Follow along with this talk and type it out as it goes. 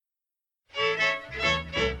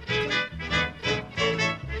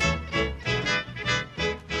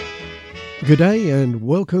Good day and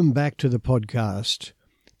welcome back to the podcast.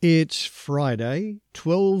 It's Friday,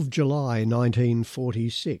 12 July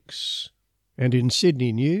 1946. And in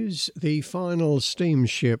Sydney news, the final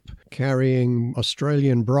steamship carrying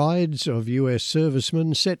Australian brides of US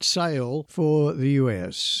servicemen set sail for the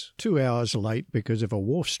US, 2 hours late because of a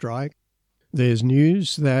wharf strike. There's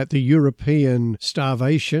news that the European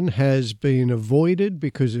starvation has been avoided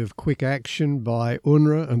because of quick action by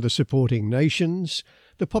UNRWA and the supporting nations.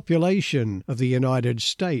 The population of the United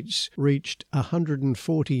States reached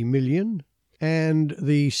 140 million, and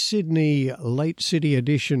the Sydney Late City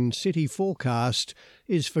Edition city forecast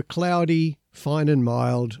is for cloudy, fine and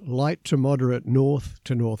mild, light to moderate north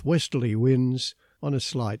to northwesterly winds on a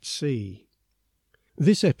slight sea.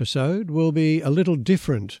 This episode will be a little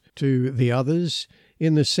different to the others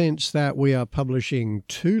in the sense that we are publishing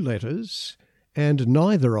 2 letters, and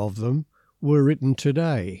neither of them were written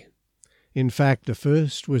today. In fact, the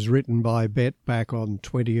first was written by Bet back on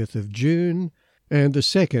 20th of June, and the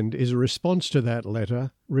second is a response to that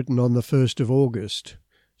letter written on the 1st of August.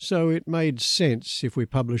 So it made sense, if we're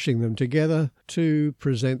publishing them together, to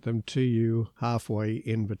present them to you halfway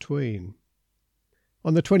in between.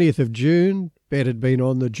 On the 20th of June, Bet had been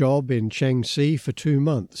on the job in Shaanxi for 2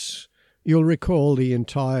 months. You'll recall the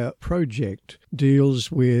entire project deals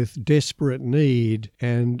with desperate need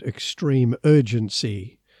and extreme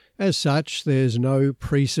urgency. As such, there's no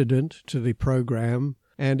precedent to the program,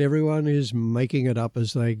 and everyone is making it up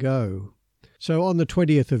as they go. So on the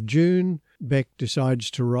 20th of June, Beck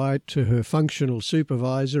decides to write to her functional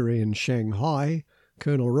supervisor in Shanghai,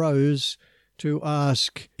 Colonel Rose, to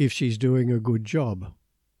ask if she's doing a good job.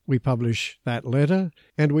 We publish that letter,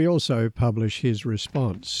 and we also publish his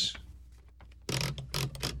response.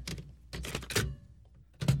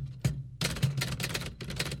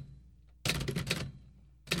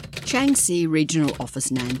 Shaanxi Regional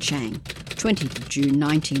Office, Nanchang, 20th of June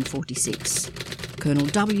 1946. Colonel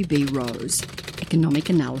W.B. Rose, Economic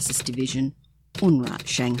Analysis Division, UNRWA,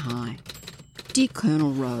 Shanghai. Dear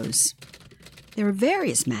Colonel Rose, there are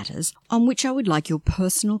various matters on which I would like your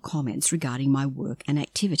personal comments regarding my work and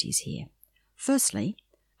activities here. Firstly,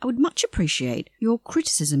 I would much appreciate your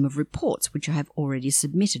criticism of reports which I have already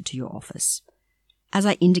submitted to your office. As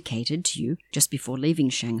I indicated to you just before leaving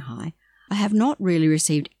Shanghai, I have not really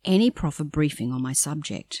received any proper briefing on my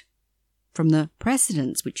subject. From the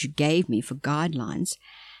precedents which you gave me for guidelines,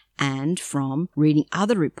 and from reading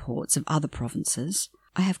other reports of other provinces,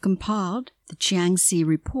 I have compiled the Shaanxi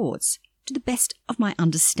reports to the best of my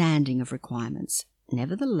understanding of requirements.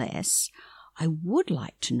 Nevertheless, I would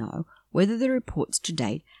like to know whether the reports to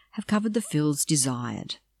date have covered the fields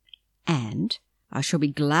desired, and I shall be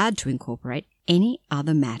glad to incorporate any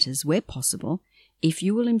other matters where possible if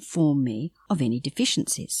you will inform me of any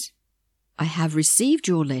deficiencies. I have received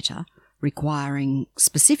your letter requiring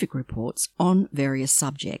specific reports on various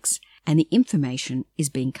subjects, and the information is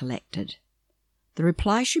being collected. The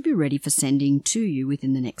reply should be ready for sending to you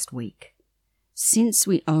within the next week. Since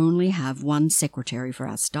we only have 1 secretary for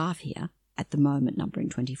our staff here, at the moment numbering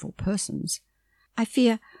 24 persons, I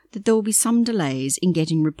fear that there will be some delays in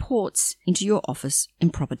getting reports into your office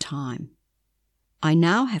in proper time. I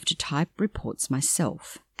now have to type reports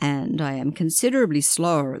myself, and I am considerably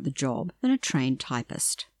slower at the job than a trained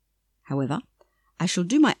typist. However, I shall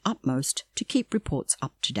do my utmost to keep reports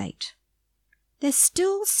up to date. There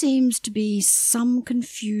still seems to be some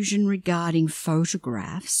confusion regarding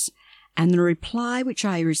photographs, and the reply which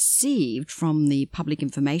I received from the public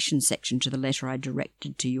information section to the letter I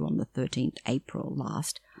directed to you on the 13th April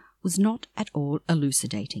last was not at all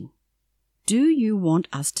elucidating. Do you want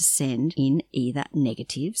us to send in either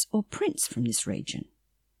negatives or prints from this region?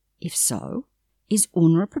 If so, is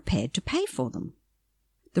UNRWA prepared to pay for them?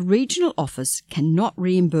 The regional office cannot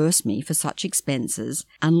reimburse me for such expenses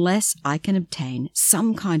unless I can obtain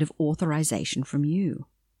some kind of authorization from you.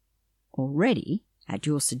 Already, at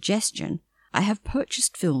your suggestion, I have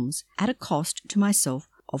purchased films at a cost to myself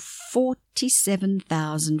of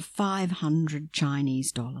 47,500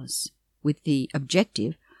 Chinese dollars, with the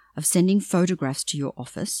objective of sending photographs to your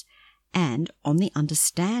office, and on the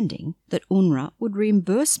understanding that UNRWA would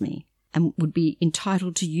reimburse me and would be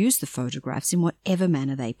entitled to use the photographs in whatever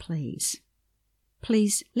manner they please.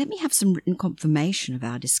 Please let me have some written confirmation of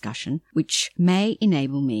our discussion, which may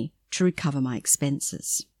enable me to recover my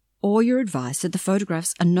expenses, or your advice that the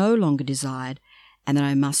photographs are no longer desired and that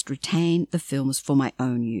I must retain the films for my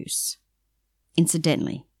own use.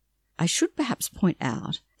 Incidentally, I should perhaps point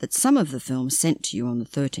out that some of the films sent to you on the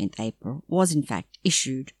 13th April was in fact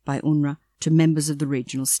issued by UNRWA to members of the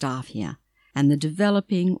regional staff here, and the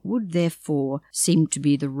developing would therefore seem to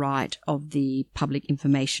be the right of the Public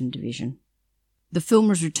Information Division. The film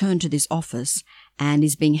was returned to this office and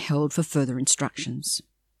is being held for further instructions.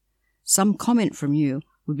 Some comment from you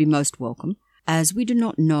would be most welcome, as we do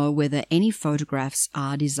not know whether any photographs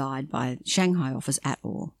are desired by the Shanghai office at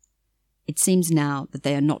all. It seems now that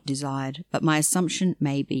they are not desired, but my assumption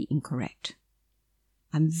may be incorrect.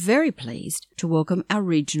 I'm very pleased to welcome our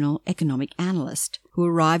regional economic analyst who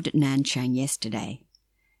arrived at Nanchang yesterday.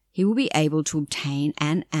 He will be able to obtain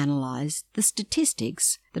and analyse the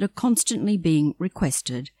statistics that are constantly being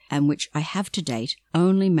requested and which I have to date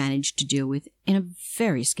only managed to deal with in a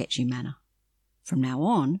very sketchy manner. From now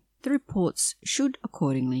on, the reports should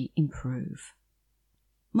accordingly improve.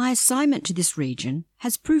 My assignment to this region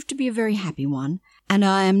has proved to be a very happy one, and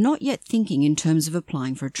I am not yet thinking in terms of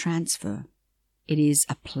applying for a transfer. It is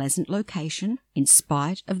a pleasant location in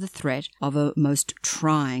spite of the threat of a most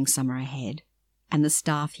trying summer ahead, and the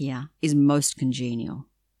staff here is most congenial.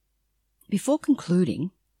 Before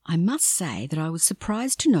concluding, I must say that I was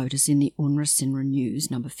surprised to notice in the Unra Sinra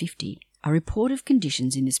News number 50 a report of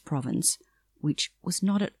conditions in this province which was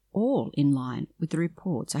not at all in line with the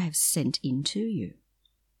reports I have sent in to you.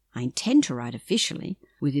 I intend to write officially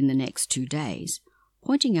within the next 2 days,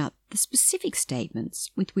 pointing out the specific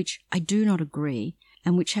statements with which I do not agree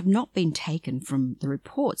and which have not been taken from the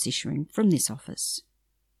reports issuing from this office.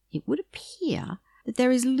 It would appear that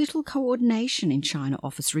there is little coordination in China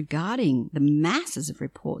office regarding the masses of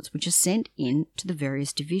reports which are sent in to the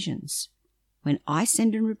various divisions. When I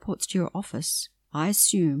send in reports to your office, I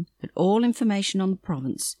assume that all information on the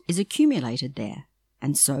province is accumulated there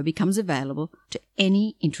and so becomes available to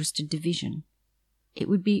any interested division. It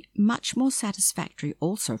would be much more satisfactory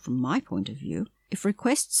also from my point of view if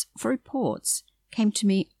requests for reports came to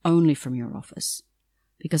me only from your office,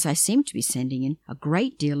 because I seem to be sending in a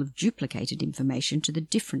great deal of duplicated information to the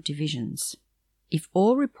different divisions. If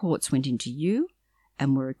all reports went into you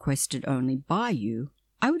and were requested only by you,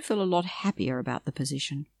 I would feel a lot happier about the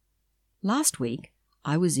position. Last week,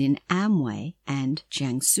 I was in Amway and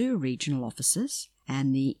Jiangsu regional offices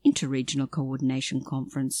and the Interregional Coordination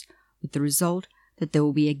Conference, with the result that there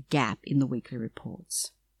will be a gap in the weekly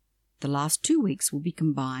reports. The last 2 weeks will be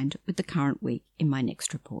combined with the current week in my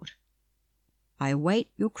next report. I await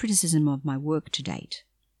your criticism of my work to date.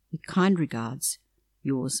 With kind regards,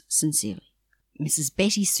 yours sincerely, Mrs.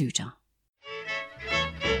 Betty Suter.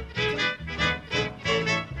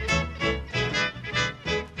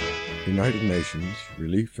 United Nations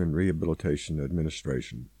Relief and Rehabilitation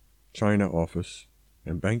Administration, China Office,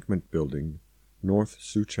 Embankment Building, North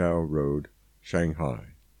Suzhou Road,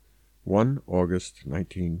 Shanghai, 1 August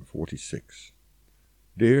 1946.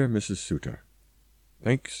 Dear Mrs. Suter,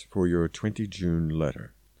 thanks for your 20 June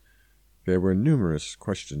letter. There were numerous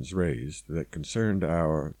questions raised that concerned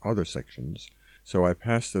our other sections, so I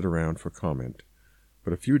passed it around for comment,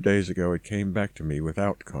 but a few days ago it came back to me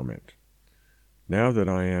without comment. Now that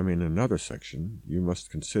I am in another section, you must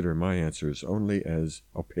consider my answers only as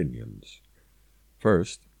opinions.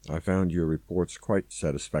 First, I found your reports quite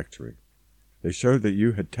satisfactory. They showed that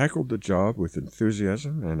you had tackled the job with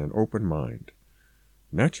enthusiasm and an open mind.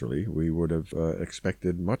 Naturally, we would have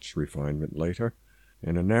expected much refinement later,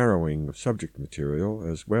 and a narrowing of subject material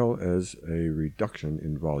as well as a reduction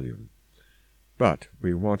in volume. But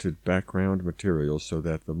we wanted background material so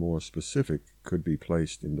that the more specific could be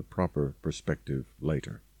placed in the proper perspective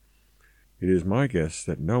later. It is my guess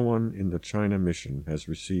that no one in the China mission has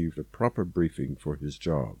received a proper briefing for his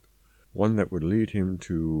job, one that would lead him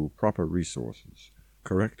to proper resources,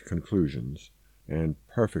 correct conclusions, and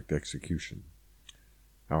perfect execution.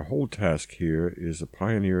 Our whole task here is a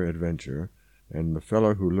pioneer adventure, and the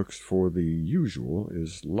fellow who looks for the usual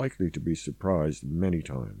is likely to be surprised many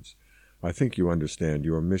times. I think you understand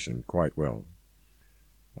your mission quite well.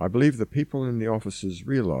 I believe the people in the offices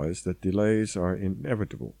realize that delays are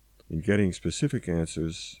inevitable in getting specific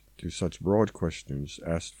answers to such broad questions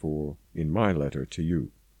asked for in my letter to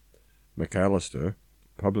you. McAllister,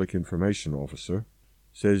 Public Information Officer,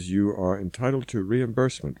 says you are entitled to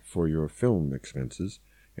reimbursement for your film expenses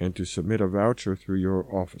and to submit a voucher through your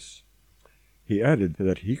office. He added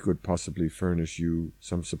that he could possibly furnish you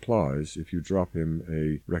some supplies if you drop him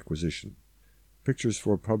a requisition. Pictures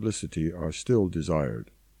for publicity are still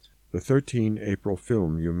desired. The 13 April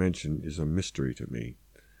film you mention is a mystery to me.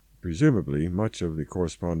 Presumably, much of the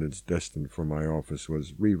correspondence destined for my office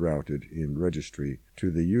was rerouted in registry to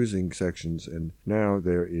the using sections, and now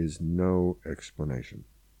there is no explanation.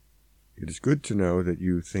 It is good to know that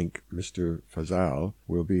you think Mr. Fazal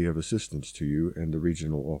will be of assistance to you and the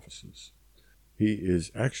regional offices. He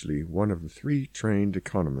is actually one of the 3 trained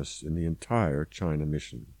economists in the entire China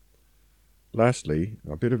mission. Lastly,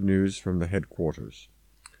 a bit of news from the headquarters.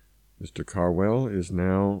 Mr. Carwell is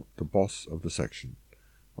now the boss of the section.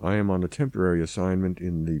 I am on a temporary assignment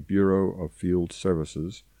in the Bureau of Field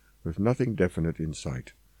Services with nothing definite in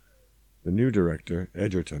sight. The new director,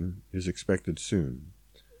 Edgerton, is expected soon.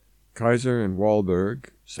 Kaiser and Wahlberg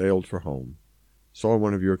sailed for home. Saw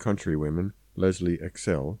one of your countrywomen, Leslie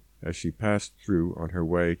Excel, as she passed through on her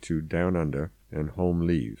way to Down Under and home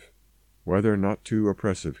leave. Weather not too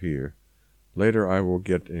oppressive here. Later I will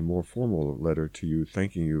get a more formal letter to you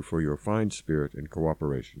thanking you for your fine spirit and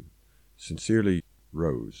cooperation. Sincerely,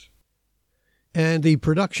 Rose. And the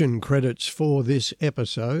production credits for this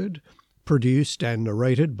episode, produced and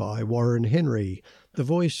narrated by Warren Henry, the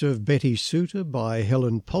voice of Betty Suter by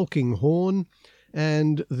Helen Polkinghorne,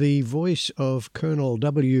 and the voice of Colonel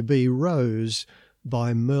W.B. Rose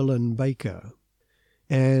by Merlin Baker.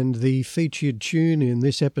 And the featured tune in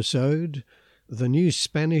this episode, the new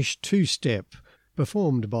Spanish two-step,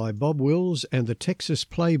 performed by Bob Wills and the Texas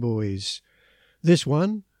Playboys. This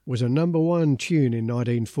one was a #1 tune in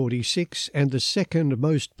 1946 and the second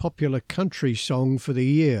most popular country song for the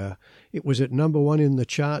year. It was at #1 in the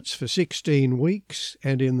charts for 16 weeks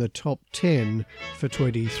and in the top 10 for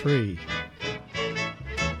 23.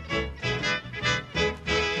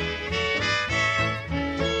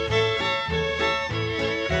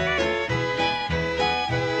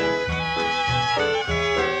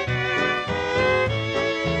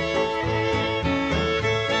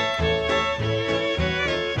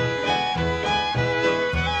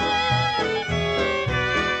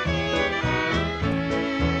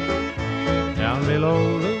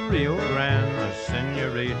 Below the Rio Grande, the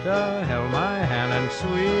senorita held my hand and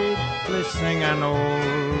sweetly sang an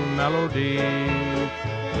old melody.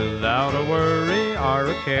 Without a worry or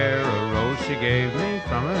a care, a rose she gave me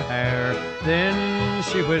from her hair. Then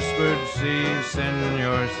she whispered, "Si,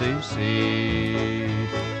 senor, si, si."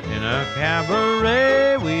 In a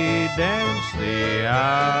cabaret we danced the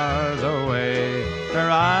hours away. Her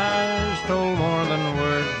eyes told more than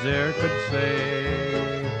words e'er could say.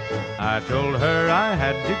 I told her I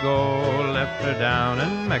had to go, left her down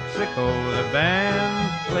in Mexico. The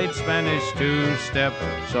band played Spanish two-step,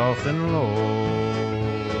 soft and low.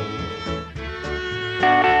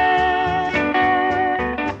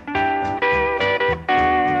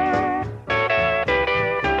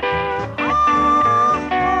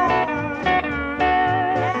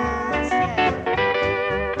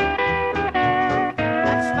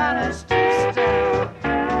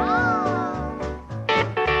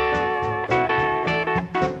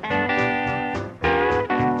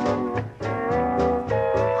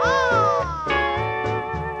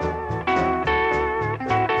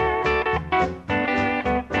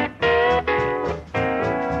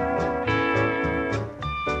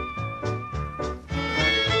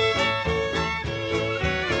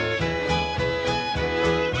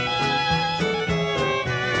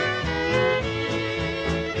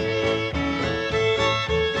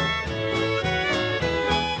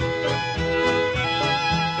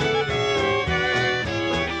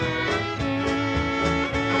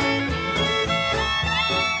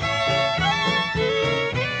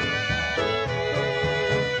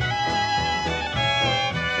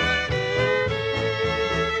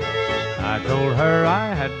 I told her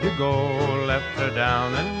I had to go, left her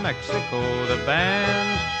down in Mexico. The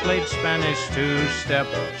band played Spanish two-step,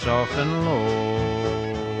 soft and low.